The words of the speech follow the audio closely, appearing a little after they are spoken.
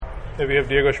We have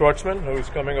Diego Schwartzman, who is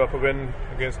coming off a win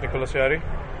against Nicolas Jarry.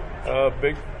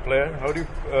 Big player. How do you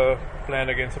plan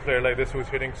against a player like this who's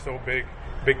hitting so big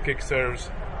kick serves?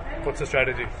 What's the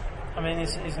strategy? I mean,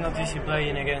 it's not easy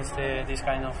playing against this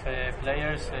kind of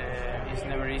players. It's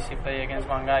never easy play against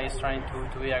one guy. He's trying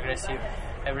to be aggressive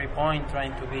every point,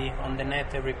 trying to be on the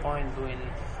net every point, doing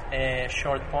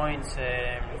short points.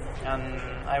 And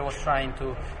I was trying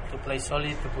to play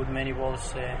solid, to put many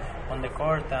balls on the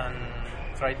court and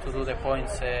try to do the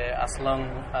points as long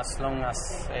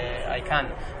as I can.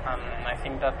 And I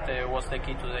think that was the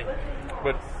key today.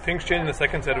 But things changed in the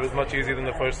second set. It was much easier than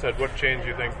the first set. What changed,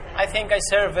 you think? I think I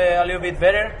serve a little bit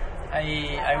better.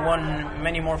 I won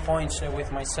many more points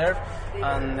with my serve,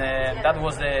 and that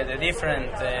was the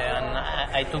difference. And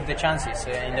I took the chances.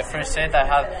 In the first set, I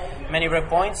had many red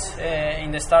points. In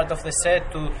the start of the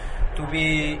set, to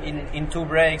be in two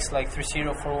breaks, like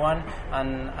 3-0, 4-1,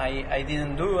 and I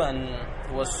didn't do, and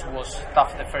it was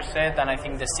tough the first set, and I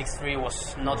think the 6-3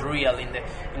 was not real in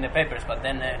the papers. But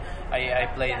then I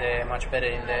played much better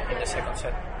in the second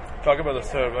set. Talk about the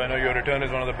serve. I know your return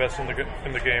is one of the best in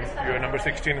the game. You're number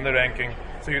 16 in the ranking.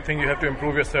 So you think you have to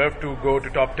improve your serve to go to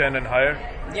top 10 and higher?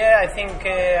 Yeah, I think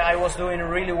I was doing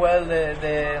really well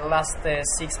the last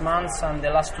 6 months, and the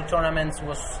last two tournaments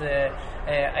was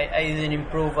I didn't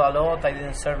improve a lot. I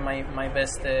didn't serve my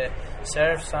best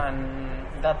serves, and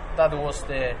that was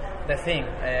the thing.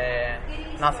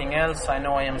 Nothing else. I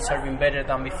know I am serving better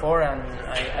than before, and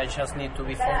I just need to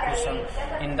be focused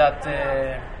in that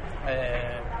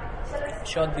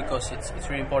shot, because it's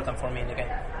really important for me in the game.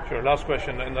 Sure. Last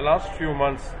question. In the last few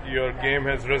months, your game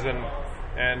has risen,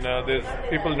 and there's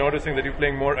people noticing that you're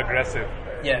playing more aggressive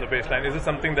on the baseline. Is it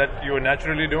something that you are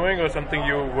naturally doing, or something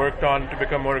you worked on to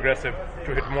become more aggressive,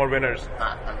 to hit more winners?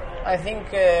 I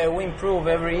think we improve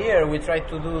every year. We try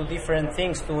to do different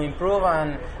things to improve,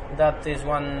 and that is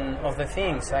one of the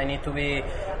things. I need to be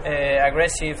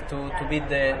aggressive to beat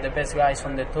the best guys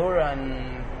on the tour,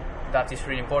 and that is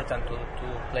really important to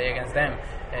play against them.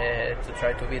 To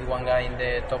try to beat one guy in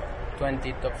the top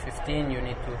 20, top 15, you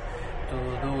need to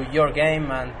do your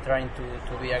game and trying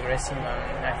to be aggressive,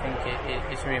 and I think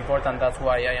it's really important. That's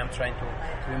why I am trying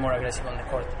to be more aggressive on the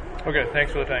court. Okay,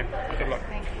 thanks for the time. Good luck.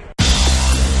 Thank you.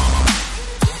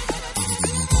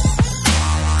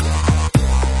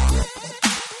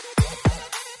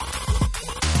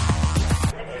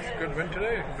 Good win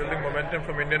today, building momentum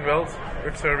from Indian Wells.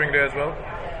 Good serving day as well.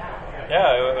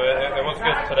 Yeah, it was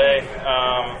good today.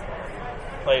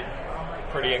 Played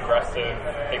pretty aggressive,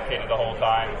 dictated the whole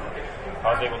time.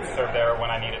 I was able to serve there when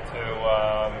I needed to,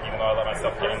 even though I let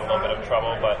myself get in a little bit of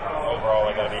trouble. But overall,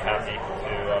 I got to be happy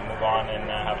to move on and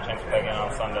have a chance to play again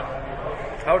on Sunday.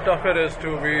 How tough it is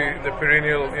to be the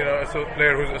perennial,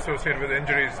 player who's associated with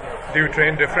injuries. Do you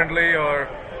train differently, or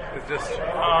is just?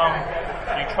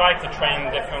 You try to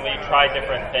train differently, try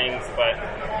different things, but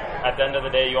at the end of the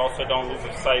day, you also don't lose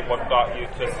sight what got you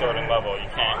to a certain level. You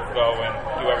can't go and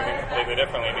do everything completely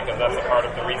differently, because that's a part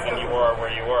of the reason you were where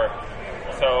you were.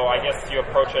 So I guess you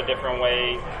approach it a different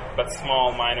way, but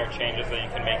small, minor changes that you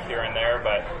can make here and there,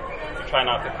 but you try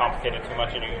not to complicate it too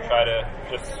much, and you try to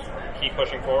just keep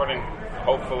pushing forward and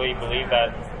hopefully believe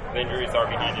that the injuries are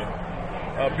behind you.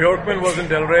 Bjorkman was in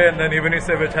Delray, and then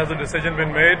Ivanisevic. Has a decision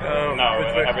been made? No,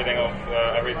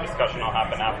 every discussion will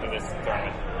happen after this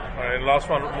tournament. All right, last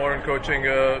one more in coaching.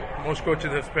 Most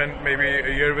coaches have spent maybe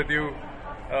a year with you.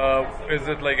 Is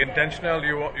it like intentional?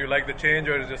 You like the change,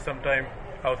 or is it just sometime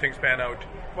how things pan out?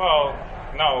 Well,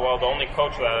 no. Well, the only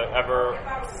coach that ever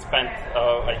spent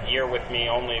a year with me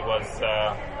only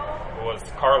was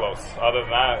Carlos. Other than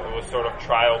that, it was sort of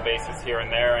trial basis here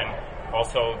and there, and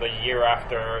also the year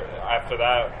after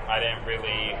that, I didn't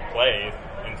really play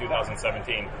in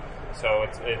 2017. So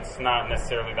it's not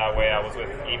necessarily that way. I was with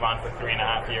Ivan for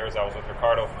 3.5 years. I was with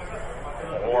Ricardo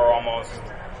for almost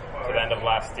to the end of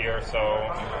last year. So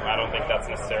I don't think that's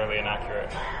necessarily an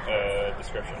accurate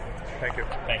description. Thank you.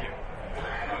 Thank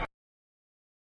you.